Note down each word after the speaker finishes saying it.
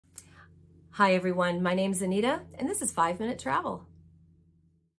Hi everyone, my name's Anita and this is 5-Minute Travel.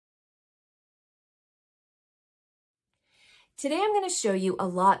 Today I'm going to show you a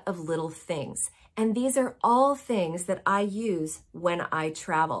lot of little things, and these are all things that I use when I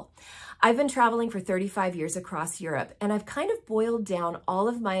travel. I've been traveling for 35 years across Europe, and I've kind of boiled down all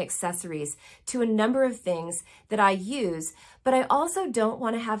of my accessories to a number of things that I use, but I also don't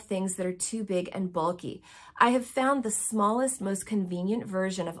want to have things that are too big and bulky. I have found the smallest, most convenient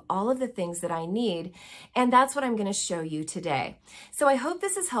version of all of the things that I need, and that's what I'm going to show you today. So I hope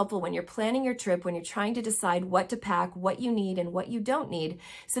this is helpful when you're planning your trip, when you're trying to decide what to pack, what you need and what you don't need,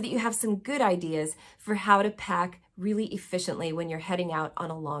 so that you have some good ideas for how to pack really efficiently when you're heading out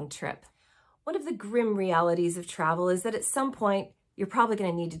on a long trip. One of the grim realities of travel is that at some point, you're probably going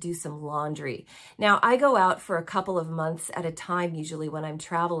to need to do some laundry. Now, I go out for a couple of months at a time, usually when I'm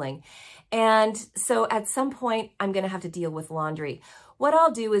traveling. And so at some point, I'm going to have to deal with laundry. What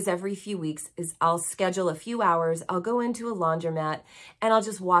I'll do is every few weeks is I'll schedule a few hours, I'll go into a laundromat, and I'll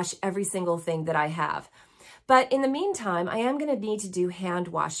just wash every single thing that I have. But in the meantime, I am going to need to do hand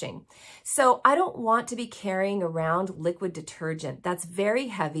washing. So I don't want to be carrying around liquid detergent. That's very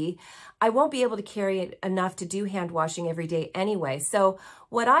heavy. I won't be able to carry it enough to do hand washing every day anyway. So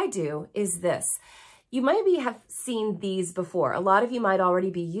what I do is this. You maybe have seen these before. A lot of you might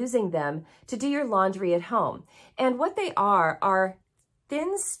already be using them to do your laundry at home. And what they are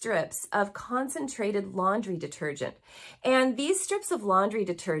thin strips of concentrated laundry detergent. And these strips of laundry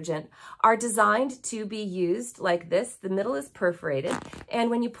detergent are designed to be used like this. The middle is perforated, and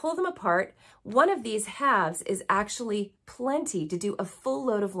when you pull them apart, one of these halves is actually plenty to do a full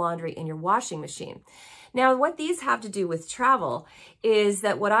load of laundry in your washing machine. Now, what these have to do with travel is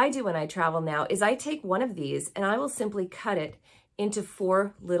that what I do when I travel now is I take one of these and I will simply cut it into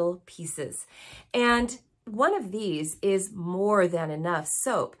 4 little pieces. And one of these is more than enough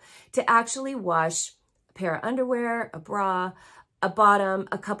soap to actually wash a pair of underwear, a bra, a bottom,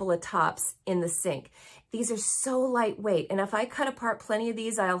 a couple of tops in the sink. These are so lightweight, and if I cut apart plenty of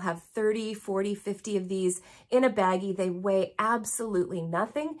these, I'll have 30, 40, 50 of these in a baggie. They weigh absolutely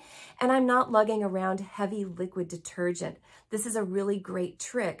nothing, and I'm not lugging around heavy liquid detergent. This is a really great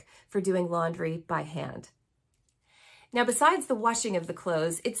trick for doing laundry by hand. Now, besides the washing of the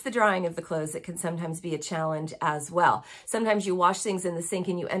clothes, it's the drying of the clothes that can sometimes be a challenge as well. Sometimes you wash things in the sink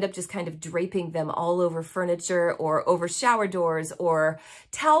and you end up just kind of draping them all over furniture or over shower doors or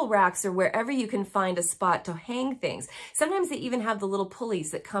towel racks or wherever you can find a spot to hang things. Sometimes they even have the little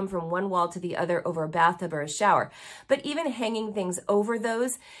pulleys that come from one wall to the other over a bathtub or a shower. But even hanging things over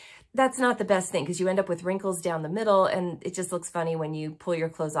those, that's not the best thing because you end up with wrinkles down the middle and it just looks funny when you pull your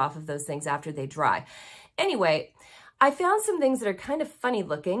clothes off of those things after they dry. Anyway, I found some things that are kind of funny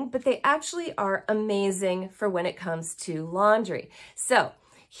looking, but they actually are amazing for when it comes to laundry. So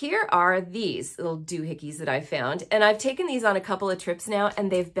here are these little doohickeys that I found, and I've taken these on a couple of trips now,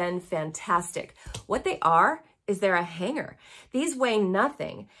 and they've been fantastic. What they are is they're a hanger. These weigh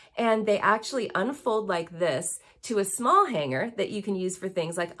nothing, and they actually unfold like this to a small hanger that you can use for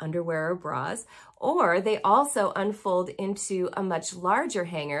things like underwear or bras, or they also unfold into a much larger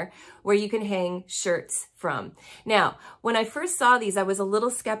hanger where you can hang shirts from. Now, when I first saw these, I was a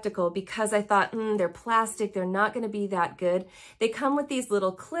little skeptical because I thought, they're plastic, they're not gonna be that good. They come with these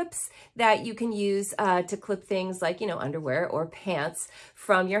little clips that you can use to clip things like, underwear or pants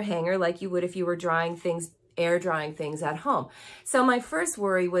from your hanger like you would if you were air drying things at home. So my first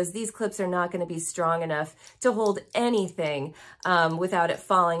worry was these clips are not going to be strong enough to hold anything without it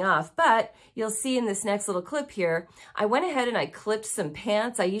falling off. But you'll see in this next little clip here, I went ahead and I clipped some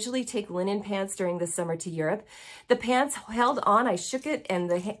pants. I usually take linen pants during the summer to Europe. The pants held on, I shook it, and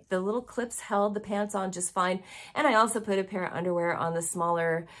the little clips held the pants on just fine. And I also put a pair of underwear on the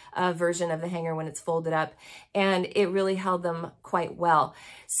smaller version of the hanger when it's folded up, and it really held them quite well.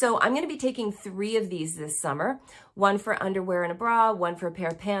 So I'm going to be taking 3 of these this summer, one for underwear and a bra, one for a pair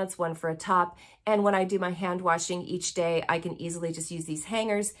of pants, one for a top. And when I do my hand washing each day, I can easily just use these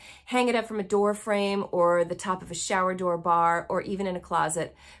hangers, hang it up from a door frame or the top of a shower door bar, or even in a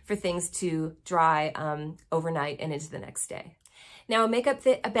closet for things to dry overnight and into the next day. Now, a makeup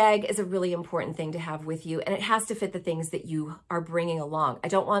bag is a really important thing to have with you, and it has to fit the things that you are bringing along. I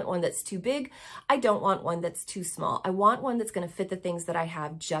don't want one that's too big. I don't want one that's too small. I want one that's going to fit the things that I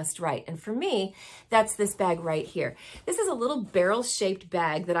have just right. And for me, that's this bag right here. This is a little barrel-shaped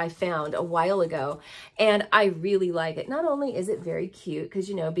bag that I found a while ago, and I really like it. Not only is it very cute, because,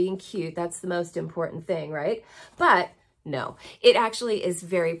 being cute, that's the most important thing, right? But No, it actually is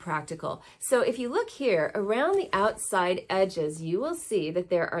very practical. So if you look here around the outside edges, you will see that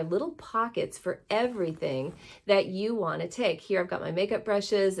there are little pockets for everything that you want to take. Here I've got my makeup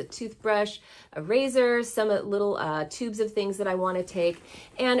brushes, a toothbrush, a razor, some little tubes of things that I want to take.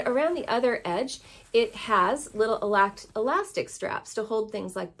 And around the other edge, it has little elastic straps to hold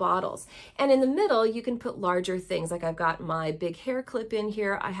things like bottles. And in the middle, you can put larger things. Like I've got my big hair clip in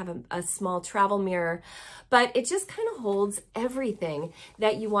here. I have a small travel mirror, but it just kind of holds everything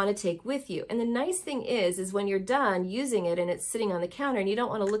that you want to take with you. And the nice thing is when you're done using it and it's sitting on the counter and you don't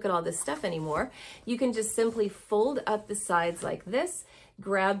want to look at all this stuff anymore, you can just simply fold up the sides like this,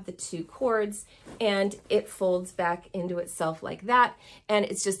 grab the two cords, and it folds back into itself like that. And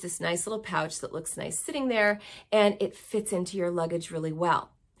it's just this nice little pouch that looks nice sitting there, and it fits into your luggage really well.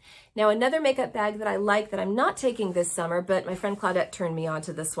 Now, another makeup bag that I like that I'm not taking this summer, but my friend Claudette turned me on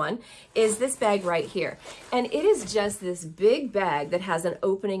to this one, is this bag right here. And it is just this big bag that has an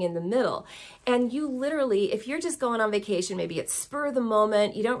opening in the middle. And you literally, if you're just going on vacation, maybe it's spur of the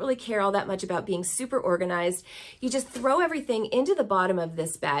moment, you don't really care all that much about being super organized, you just throw everything into the bottom of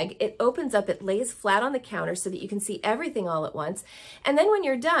this bag. It opens up, it lays flat on the counter so that you can see everything all at once. And then when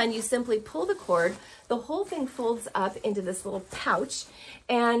you're done, you simply pull the cord, the whole thing folds up into this little pouch,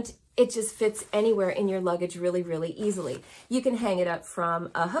 and it just fits anywhere in your luggage really, really easily. You can hang it up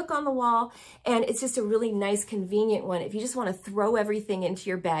from a hook on the wall, and it's just a really nice, convenient one if you just want to throw everything into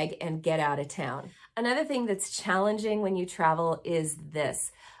your bag and get out of town. Another thing that's challenging when you travel is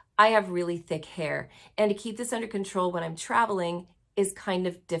this. I have really thick hair, and to keep this under control when I'm traveling is kind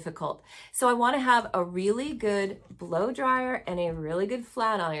of difficult. So I want to have a really good blow dryer and a really good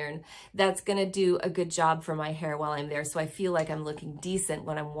flat iron that's going to do a good job for my hair while I'm there, so I feel like I'm looking decent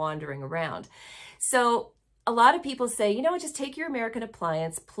when I'm wandering around. So a lot of people say, you know, just take your American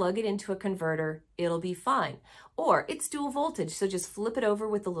appliance, plug it into a converter, it'll be fine. Or it's dual voltage, so just flip it over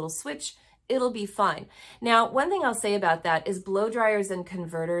with the little switch, it'll be fine. Now, one thing I'll say about that is blow dryers and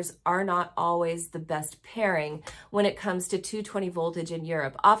converters are not always the best pairing when it comes to 220 voltage in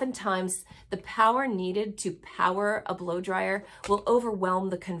Europe. Oftentimes, the power needed to power a blow dryer will overwhelm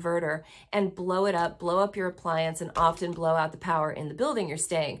the converter and blow it up, blow up your appliance, and often blow out the power in the building you're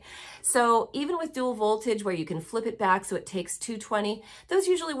staying. So even with dual voltage, where you can flip it back so it takes 220, those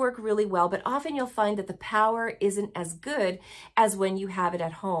usually work really well, but often you'll find that the power isn't as good as when you have it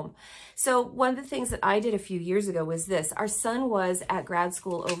at home. So one of the things that I did a few years ago was this. Our son was at grad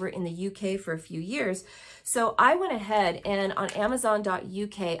school over in the UK for a few years. So I went ahead and on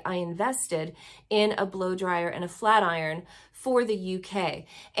Amazon.uk, I invested in a blow dryer and a flat iron for the UK.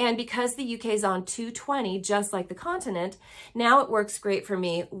 And because the UK is on 220, just like the continent, now it works great for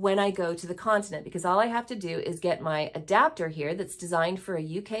me when I go to the continent, because all I have to do is get my adapter here that's designed for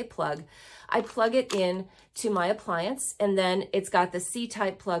a UK plug. I plug it in to my appliance, and then it's got the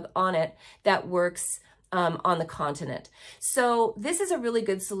C-type plug on it that works on the continent. So this is a really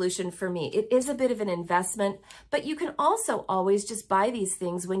good solution for me. It is a bit of an investment, but you can also always just buy these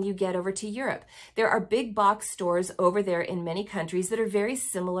things when you get over to Europe. There are big box stores over there in many countries that are very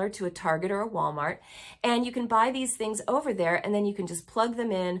similar to a Target or a Walmart, and you can buy these things over there, and then you can just plug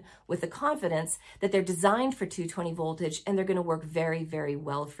them in with the confidence that they're designed for 220 voltage and they're going to work very, very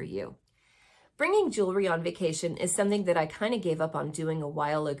well for you. Bringing jewelry on vacation is something that I kind of gave up on doing a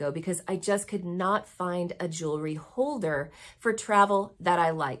while ago because I just could not find a jewelry holder for travel that I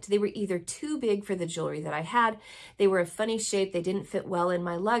liked. They were either too big for the jewelry that I had, they were a funny shape, they didn't fit well in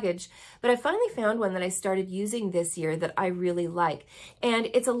my luggage, but I finally found one that I started using this year that I really like. And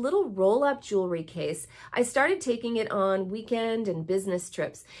it's a little roll-up jewelry case. I started taking it on weekend and business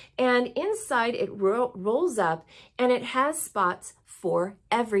trips, and inside it rolls up and it has spots for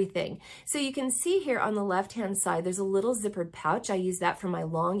everything. So you can see here on the left-hand side, there's a little zippered pouch. I use that for my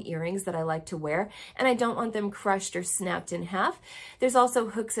long earrings that I like to wear, and I don't want them crushed or snapped in half. There's also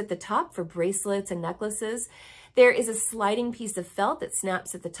hooks at the top for bracelets and necklaces. There is a sliding piece of felt that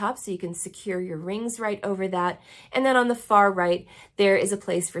snaps at the top so you can secure your rings right over that. And then on the far right, there is a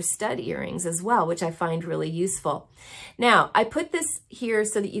place for stud earrings as well, which I find really useful. Now, I put this here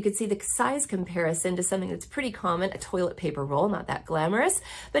so that you could see the size comparison to something that's pretty common, a toilet paper roll, not that glamorous,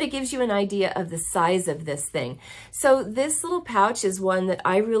 but it gives you an idea of the size of this thing. So this little pouch is one that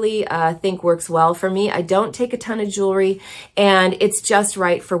I really think works well for me. I don't take a ton of jewelry, and it's just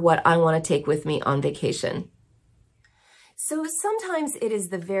right for what I want to take with me on vacation. So sometimes it is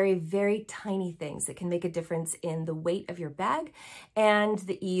the very, very tiny things that can make a difference in the weight of your bag and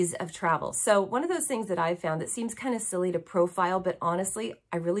the ease of travel. So one of those things that I've found that seems kind of silly to profile, but honestly,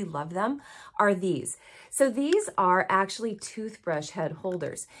 I really love them, are these. So these are actually toothbrush head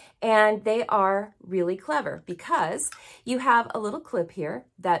holders, and they are really clever because you have a little clip here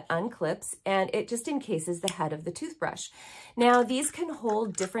that unclips, and it just encases the head of the toothbrush. Now, these can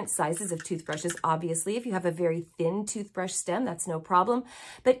hold different sizes of toothbrushes. Obviously, if you have a very thin toothbrush stem, that's no problem.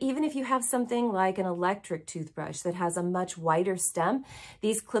 But even if you have something like an electric toothbrush that has a much wider stem,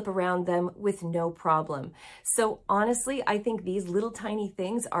 these clip around them with no problem. So honestly, I think these little tiny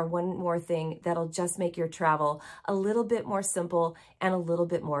things are one more thing that'll just make your travel a little bit more simple and a little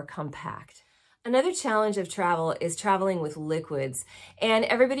bit more compact. Another challenge of travel is traveling with liquids. And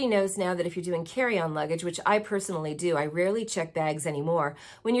everybody knows now that if you're doing carry-on luggage, which I personally do, I rarely check bags anymore.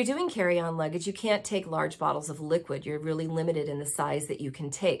 When you're doing carry-on luggage, you can't take large bottles of liquid. You're really limited in the size that you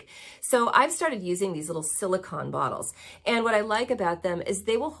can take. So I've started using these little silicone bottles. And what I like about them is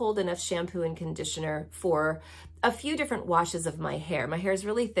they will hold enough shampoo and conditioner for a few different washes of my hair. My hair is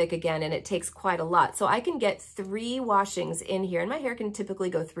really thick again, and it takes quite a lot. So I can get 3 washings in here, and my hair can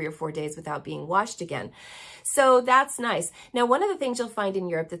typically go 3 or 4 days without being washed again. So that's nice. Now, one of the things you'll find in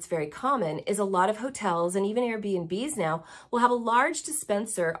Europe that's very common is a lot of hotels and even Airbnbs now will have a large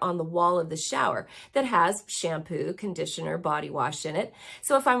dispenser on the wall of the shower that has shampoo, conditioner, body wash in it.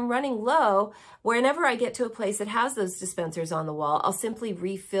 So if I'm running low, whenever I get to a place that has those dispensers on the wall, I'll simply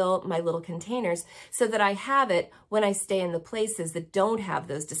refill my little containers so that I have it when I stay in the places that don't have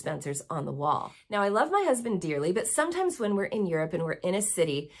those dispensers on the wall. Now, I love my husband dearly, but sometimes when we're in Europe and we're in a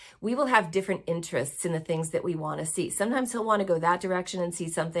city, we will have different interests in the things that we want to see. Sometimes he'll want to go that direction and see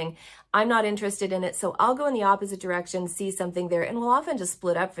something. I'm not interested in it, so I'll go in the opposite direction, see something there, and we'll often just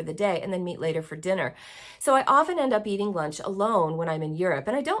split up for the day and then meet later for dinner. So I often end up eating lunch alone when I'm in Europe,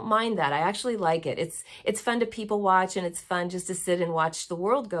 and I don't mind that. I actually like it. It's fun to people watch, and it's fun just to sit and watch the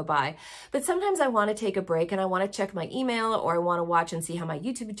world go by. But sometimes I want to take a break and I want to check my email, or I want to watch and see how my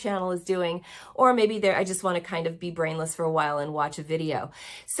YouTube channel is doing, or maybe I just want to kind of be brainless for a while and watch a video.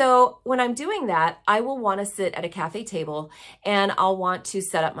 So when I'm doing that, I will want to sit at a cafe table and I'll want to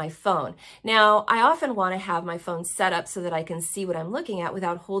set up my phone. Now, I often want to have my phone set up so that I can see what I'm looking at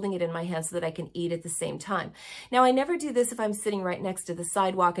without holding it in my hand so that I can eat at the same time. Now, I never do this if I'm sitting right next to the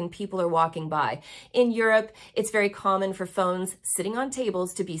sidewalk and people are walking by. In Europe, it's very common for phones sitting on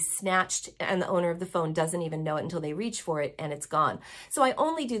tables to be snatched, and the owner of the phone doesn't even know it until they reach for it and it's gone. So I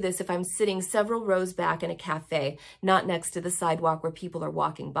only do this if I'm sitting several rows back in a cafe, not next to the sidewalk where people are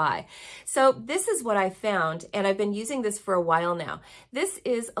walking by. So this is what I found, and I've been using this for a while now. This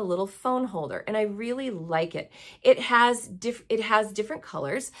is a little phone holder, and I really like it. It has different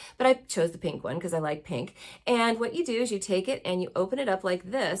colors, but I chose the pink one because I like pink. And what you do is you take it and you open it up like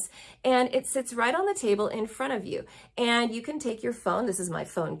this, and it sits right on the table in front of you. And you can take your phone. This is my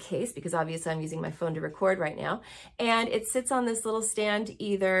phone case because obviously I'm using my phone to record right now. And it sits on this little stand,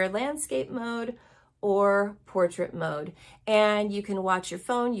 either landscape mode or portrait mode. And you can watch your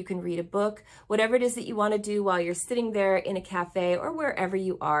phone, you can read a book, whatever it is that you want to do while you're sitting there in a cafe or wherever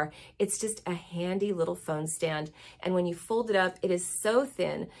you are. It's just a handy little phone stand. And when you fold it up, it is so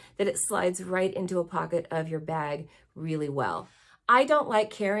thin that it slides right into a pocket of your bag really well. I don't like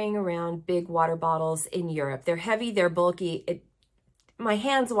carrying around big water bottles in Europe. They're heavy, they're bulky. My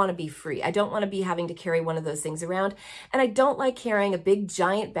hands want to be free. I don't want to be having to carry one of those things around. And I don't like carrying a big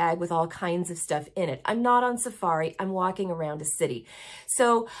giant bag with all kinds of stuff in it. I'm not on safari. I'm walking around a city.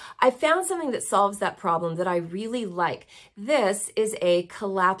 So I found something that solves that problem that I really like. This is a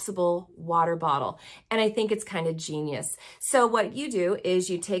collapsible water bottle, and I think it's kind of genius. So what you do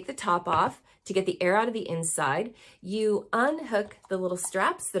is you take the top off to get the air out of the inside. You unhook the little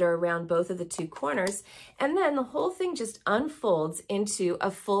straps that are around both of the 2 corners, and then the whole thing just unfolds into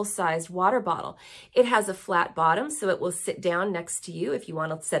a full-sized water bottle. It has a flat bottom, so it will sit down next to you if you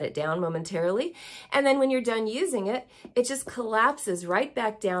want to set it down momentarily. And then when you're done using it, it just collapses right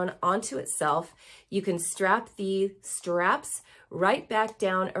back down onto itself. You can strap the straps right back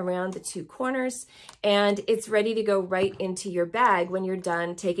down around the 2 corners, and it's ready to go right into your bag when you're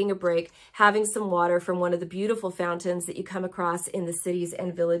done taking a break, having some water from one of the beautiful fountains that you come across in the cities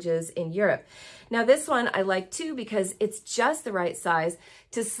and villages in Europe. Now this one I like too because it's just the right size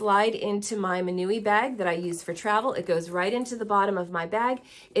to slide into my Manui bag that I use for travel. It goes right into the bottom of my bag.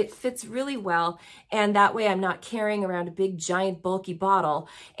 It fits really well, and that way I'm not carrying around a big giant bulky bottle,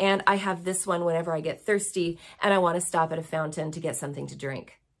 and I have this one whenever I get thirsty and I want to stop at a fountain to get something to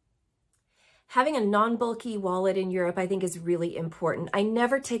drink. Having a non-bulky wallet in Europe, I think, is really important. I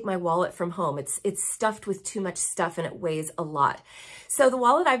never take my wallet from home. It's stuffed with too much stuff and it weighs a lot. So the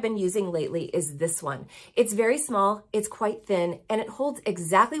wallet I've been using lately is this one. It's very small, it's quite thin, and it holds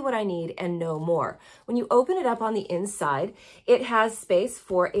exactly what I need and no more. When you open it up on the inside, it has space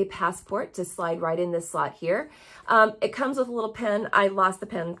for a passport to slide right in this slot here. It comes with a little pen. I lost the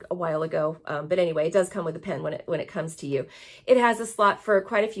pen a while ago, but anyway, it does come with a pen when it comes to you. It has a slot for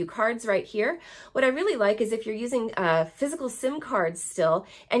quite a few cards right here. What I really like is if you're using physical SIM cards still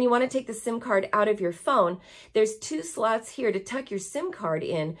and you want to take the SIM card out of your phone, there's 2 slots here to tuck your SIM card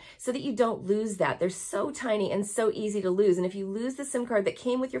in so that you don't lose that. They're so tiny and so easy to lose. And if you lose the SIM card that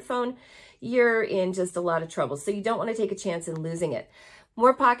came with your phone, you're in just a lot of trouble. So you don't want to take a chance in losing it.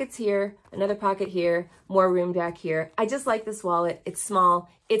 More pockets here, another pocket here, more room back here. I just like this wallet. It's small,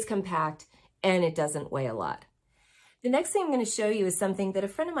 it's compact, and it doesn't weigh a lot. The next thing I'm going to show you is something that a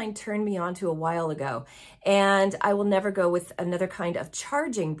friend of mine turned me on to a while ago, and I will never go with another kind of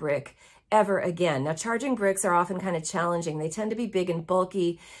charging brick ever again. Now, charging bricks are often kind of challenging. They tend to be big and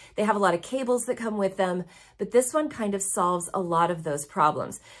bulky. They have a lot of cables that come with them, but this one kind of solves a lot of those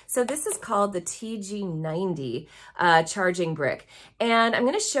problems. So this is called the TG90 charging brick, and I'm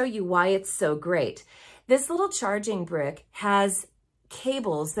going to show you why it's so great. This little charging brick has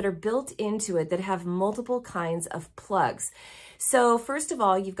cables that are built into it that have multiple kinds of plugs. So first of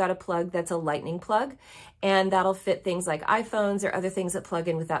all, you've got a plug that's a lightning plug, and that'll fit things like iPhones or other things that plug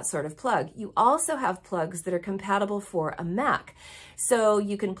in with that sort of plug. You also have plugs that are compatible for a Mac. So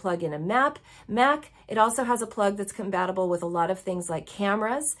you can plug in a Mac. It also has a plug that's compatible with a lot of things like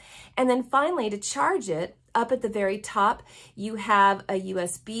cameras. And then finally, to charge it, up at the very top, you have a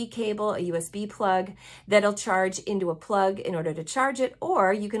USB cable, a USB plug that'll charge into a plug in order to charge it,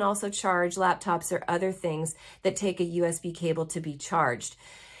 or you can also charge laptops or other things that take a USB cable to be charged.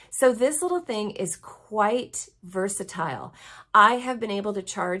 So this little thing is quite versatile. I have been able to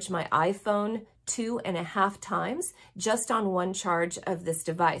charge my iPhone 2.5 times just on one charge of this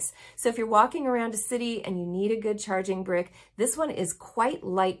device. So if you're walking around a city and you need a good charging brick, this one is quite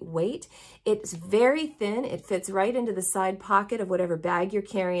lightweight. It's very thin. It fits right into the side pocket of whatever bag you're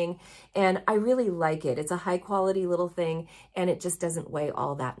carrying, and I really like it. It's a high quality little thing, and it just doesn't weigh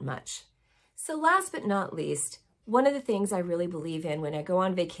all that much. So last but not least, one of the things I really believe in when I go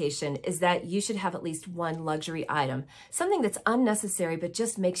on vacation is that you should have at least one luxury item, something that's unnecessary but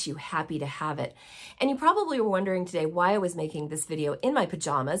just makes you happy to have it. And you probably were wondering today why I was making this video in my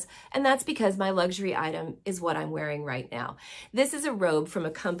pajamas, and that's because my luxury item is what I'm wearing right now. This is a robe from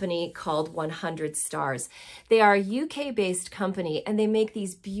a company called 100 Stars. They are a UK-based company, and they make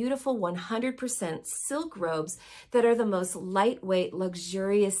these beautiful 100% silk robes that are the most lightweight,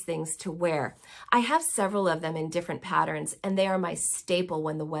 luxurious things to wear. I have several of them in different patterns, and they are my staple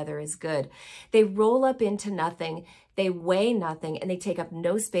when the weather is good. They roll up into nothing, they weigh nothing, and they take up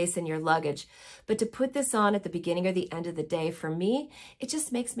no space in your luggage. But to put this on at the beginning or the end of the day, for me, it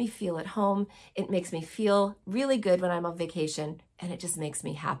just makes me feel at home. It makes me feel really good when I'm on vacation, and it just makes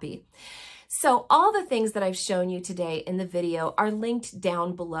me happy. So all the things that I've shown you today in the video are linked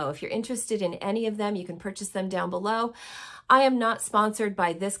down below. If you're interested in any of them, you can purchase them down below. I am not sponsored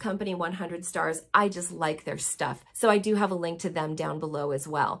by this company, 100 Stars. I just like their stuff. So I do have a link to them down below as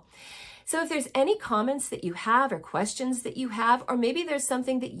well. So if there's any comments that you have or questions that you have, or maybe there's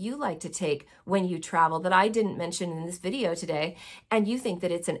something that you like to take when you travel that I didn't mention in this video today, and you think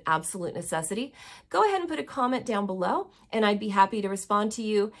that it's an absolute necessity, go ahead and put a comment down below, and I'd be happy to respond to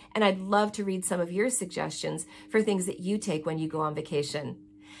you, and I'd love to read some of your suggestions for things that you take when you go on vacation.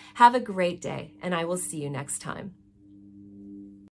 Have a great day, and I will see you next time.